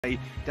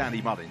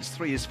Danny Mullins.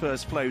 3 is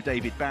First Flow,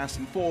 David Bass,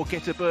 and 4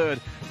 Getabird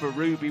for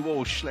Ruby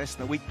Walsh, less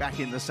than a week back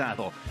in the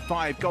saddle.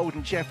 5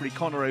 Golden Jeffrey,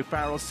 Connor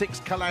O'Farrell.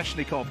 6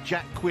 Kalashnikov,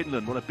 Jack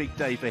Quinlan, what a big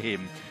day for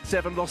him.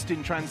 7 Lost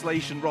in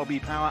Translation, Robbie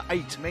Power.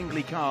 8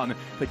 Mengli Khan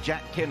for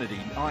Jack Kennedy.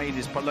 9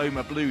 is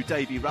Paloma Blue,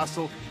 Davy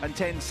Russell, and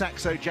 10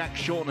 Saxo Jack,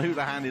 Sean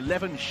Houlihan.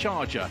 11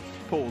 Sharjah,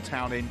 Paul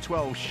Townend.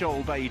 12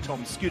 Shoal Bay,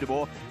 Tom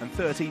Scudamore, and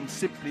 13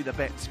 Simply the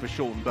Bets for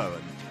Sean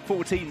Bowen.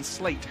 14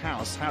 Slate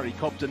House, Harry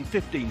Cobden.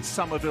 15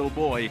 Summerville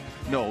Boy,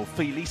 Noel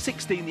Feely.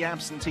 16 The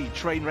Absentee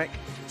Trainwreck.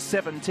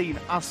 17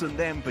 Us and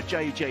Them for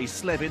JJ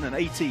Slevin, and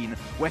 18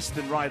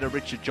 Western Rider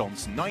Richard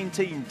Johnson.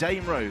 19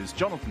 Dame Rose,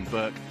 Jonathan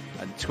Burke,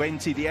 and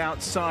 20 The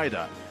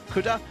Outsider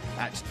Kuda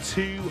at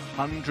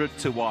 200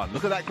 to 1.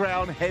 Look at that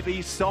ground,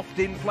 heavy, soft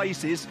in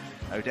places.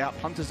 No doubt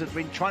punters have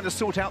been trying to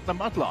sort out the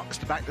mudlarks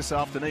to back this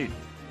afternoon.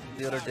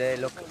 The other day,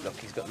 look,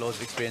 he's got loads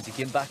of experience. He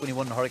came back when he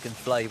won the Hurricane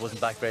Fly. He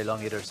wasn't back very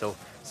long either, so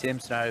same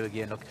scenario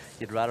again. Look,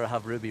 you'd rather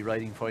have Ruby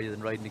riding for you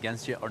than riding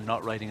against you, or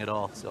not riding at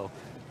all. So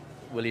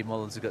Willie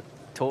Mullins has got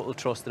total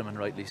trust in him, and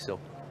rightly so.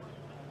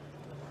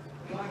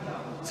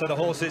 So the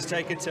horses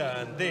take a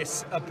turn.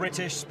 This, a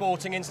British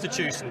sporting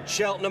institution.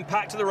 Cheltenham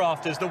packed to the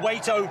rafters. The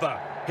wait over.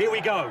 Here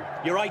we go.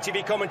 Your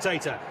ITV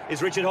commentator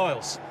is Richard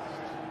Hoyles.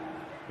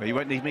 Well, you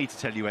won't need me to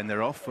tell you when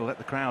they're off. We'll let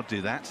the crowd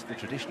do that. The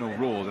traditional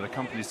roar that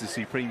accompanies the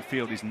Supreme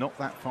Field is not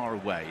that far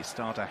away.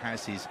 Starter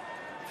has his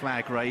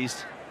flag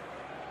raised,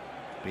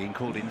 being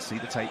called in. See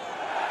the tape.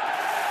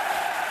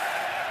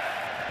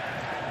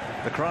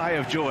 The cry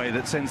of joy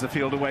that sends the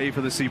field away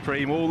for the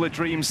Supreme. All the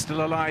dreams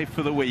still alive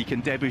for the week,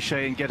 and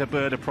Debuchet and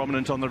Getabird are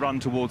prominent on the run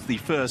towards the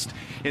first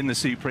in the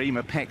Supreme.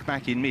 A peck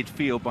back in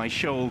midfield by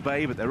Shoal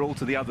Bay, but they're all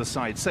to the other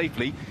side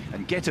safely.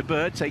 And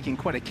Getabird, taking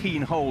quite a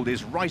keen hold,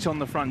 is right on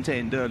the front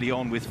end early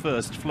on with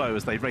First Flow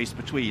as they race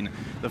between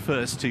the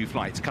first 2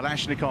 flights.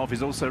 Kalashnikov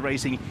is also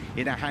racing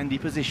in a handy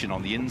position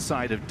on the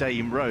inside of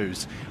Dame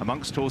Rose.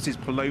 Amongst horses,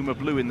 Paloma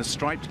Blue in the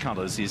striped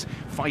colours is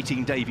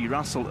fighting Davy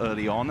Russell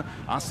early on.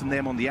 Us and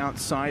Them on the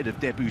outside of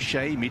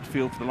Debuchet,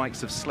 midfield for the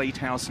likes of Slate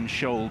House and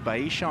Shoal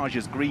Bay.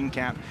 Sharjah's green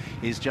cap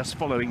is just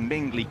following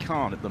Mengli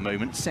Khan at the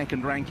moment.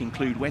 Second rank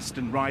include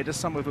Western Rider.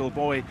 Summerville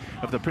Boy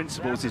of the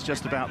Principals is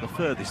just about the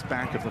furthest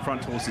back of the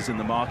front horses in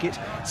the market.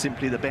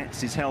 Simply the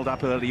Bets is held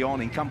up early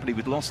on in company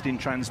with Lost in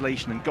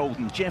Translation and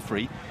Golden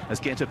Jeffrey as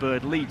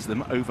Getabird leads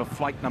them over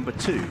flight number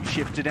 2.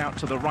 Shifted out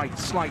to the right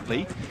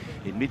slightly.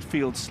 In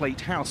midfield,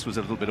 Slate House was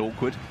a little bit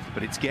awkward,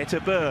 but it's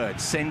Getabird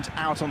sent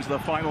out onto the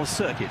final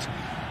circuit.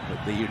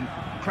 But the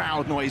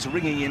crowd noise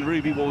ringing in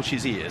Ruby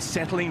Walsh's ears.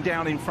 Settling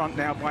down in front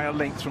now by a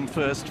length from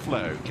First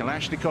Flow.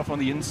 Kalashnikov on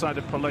the inside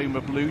of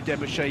Paloma Blue.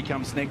 Debuchet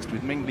comes next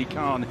with Mengli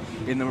Khan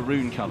in the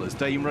maroon colours.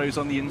 Dame Rose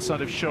on the inside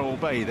of Shoal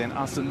Bay. Then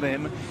Us and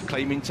Them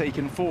claiming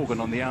taken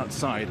Forgan on the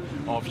outside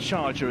of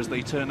Sharjah as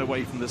they turn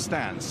away from the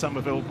stand.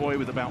 Summerville Boy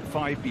with about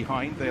 5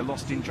 behind. They're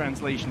Lost in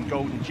Translation,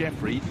 Golden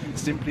Jeffrey.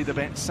 Simply the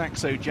Bet,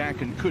 Saxo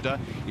Jack and Kuda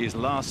is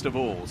last of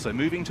all. So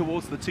moving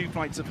towards the 2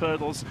 flights of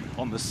hurdles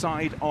on the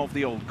side of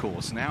the old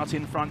course. And out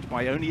in front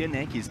by only a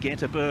neck is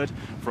Getabird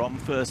from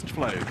First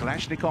Flow.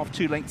 Kalashnikov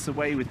 2 lengths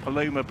away with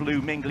Paloma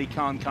Blue. Mengli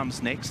Khan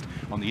comes next.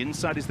 On the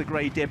inside is the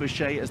grey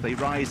Debuchet as they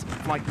rise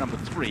flight number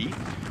 3.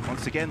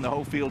 Once again, the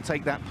whole field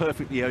take that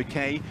perfectly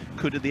okay.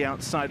 Kuda, the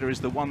outsider,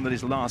 is the one that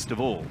is last of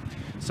all.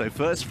 So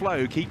First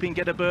Flow keeping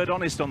Getabird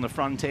honest on the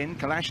front end.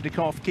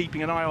 Kalashnikov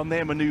keeping an eye on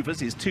their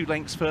manoeuvres is 2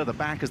 lengths further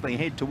back as they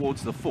head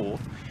towards the 4th.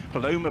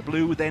 Paloma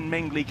Blue, then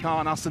Mengli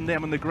Khan, Us and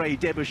Them, and the grey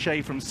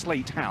Debuchet from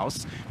Slate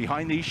House.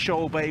 Behind these,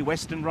 Shoal Bay,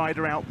 Western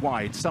Rider out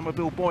wide.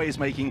 Summerville Boy is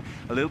making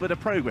a little bit of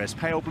progress.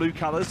 Pale blue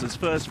colours as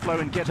First Flow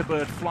and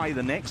Getabird fly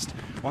the next.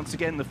 Once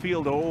again, the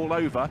field are all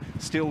over.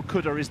 Still,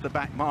 Kuda is the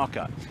back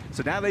marker.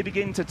 So now they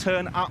begin to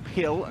turn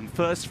uphill, and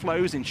First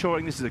Flow's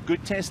ensuring this is a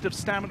good test of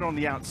stamina on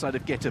the outside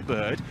of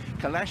Getabird.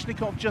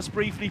 Kalashnikov just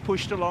briefly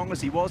pushed along as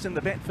he was in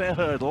the Betfair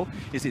Hurdle,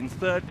 is in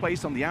 3rd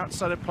place on the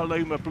outside of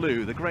Paloma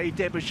Blue. The grey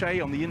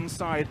Debuchet on the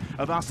inside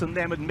of Us and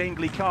Them and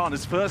Mengli Khan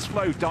as First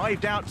Flow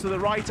dived out to the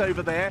right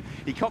over there.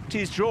 He cocked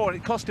his jaw and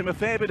it cost him a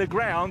fair bit of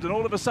ground, and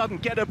all of a sudden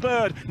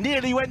Getabird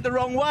nearly went the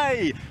wrong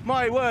way.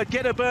 My word,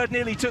 Getabird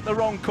nearly took the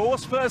wrong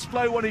course. First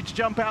Flow wanted to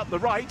jump out the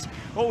right.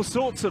 All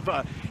sorts of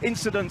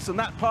incidents on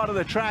that part of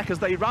the track as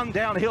they run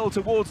downhill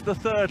towards the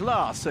 3rd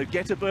last. So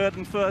Getabird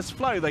and First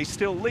Flow, they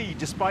still lead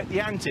despite the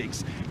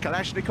antics.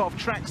 Kalashnikov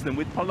tracks them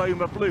with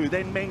Paloma Blue,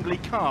 then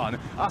Mengli Khan,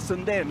 Us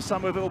and Them,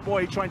 Summerville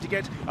Boy trying to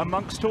get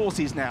amongst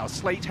horses now.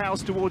 Slate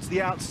House towards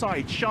the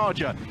outside.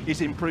 Sharjah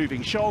is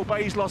improving. Shoal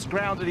Bay's lost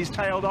ground and is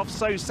tailed off,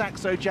 so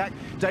Saxo Jack.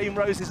 Dame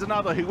Rose is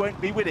another who won't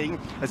be winning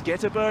as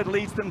Getabird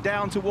leads them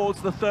down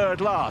towards the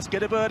 3rd last.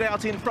 Getabird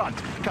out in front.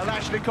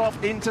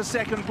 Kalashnikov into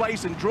 2nd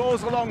place and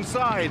draws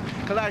alongside.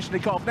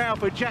 Kalashnikov now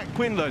for Jack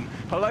Quinlan.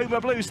 Paloma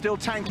Blue still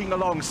tanking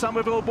along.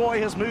 Summerville Boy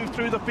has moved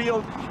through the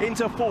field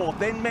into 4th.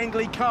 Then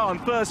Mengli Khan.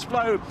 First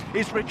Flow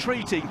is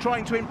retreating,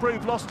 trying to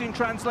improve. Lost in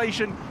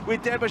Translation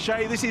with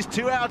Debuchet. This is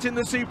 2 out in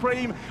the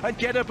Supreme, and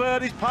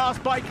Getabird is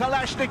passed by by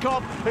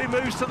Kalashnikov, who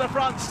moves to the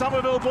front.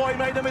 Summerville boy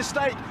made a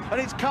mistake,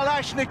 and it's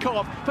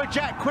Kalashnikov for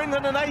Jack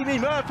Quinlan and Amy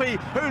Murphy,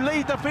 who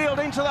lead the field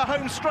into the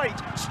home straight.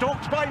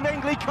 Stalked by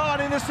Mengli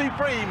in the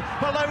Supreme.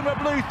 Paloma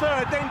Blue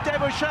third, then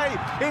Debouchet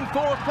in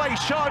fourth place.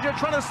 Sharjah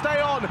trying to stay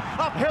on,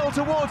 uphill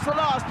towards the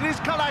last. It is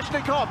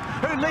Kalashnikov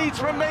who leads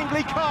from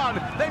Mengli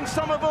then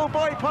Summerville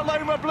boy,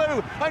 Paloma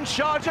Blue, and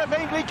Sharjah.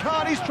 Mengli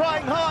is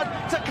trying hard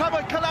to cover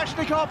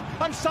Kalashnikov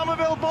and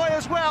Summerville boy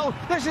as well.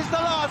 This is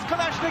the last.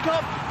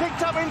 Kalashnikov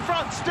picked up in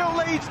front, still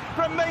leads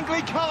from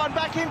Mengli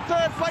back in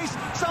third place.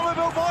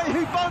 Summerville boy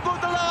who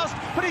bungled the last,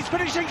 but he's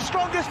finishing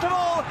strongest of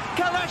all.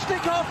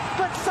 Kalashnikov,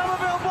 but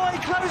Summerville boy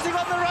closing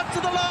on the run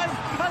to the line,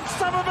 and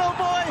Summerville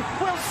boy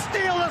will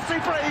steal the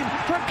Supreme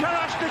from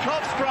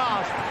Kalashnikov's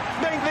grasp.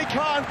 Mengli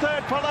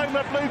third,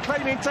 Paloma Blue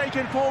claiming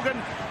taken Forgan.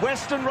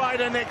 Western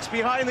Rider next,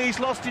 behind these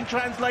lost in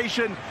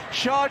translation.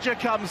 Sharjah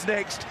comes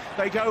next.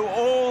 They go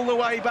all the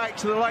way back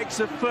to the likes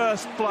of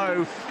First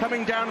Flow.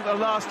 Coming down at the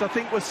last, I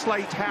think, was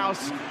Slate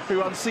House,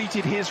 who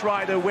unseated his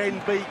rider when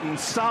beaten.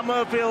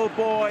 Summerville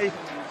boy,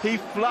 he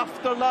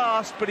fluffed the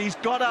last, but he's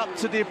got up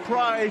to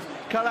deprive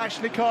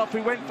Kalashnikov,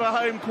 who went for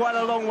home quite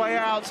a long way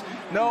out.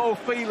 Noel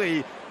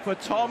Feely for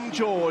Tom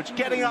George,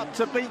 getting up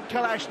to beat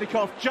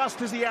Kalashnikov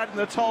just as he had in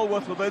the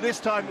Tolworth, although this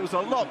time it was a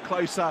lot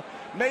closer.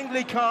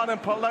 Mengli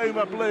and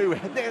Paloma Blue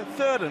had their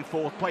third and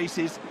fourth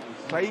places,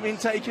 claiming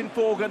taken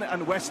Forgan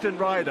and Western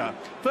Rider.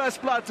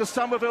 First blood to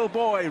Summerville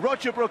boy,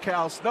 Roger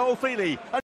Brookhouse, Noel Feely.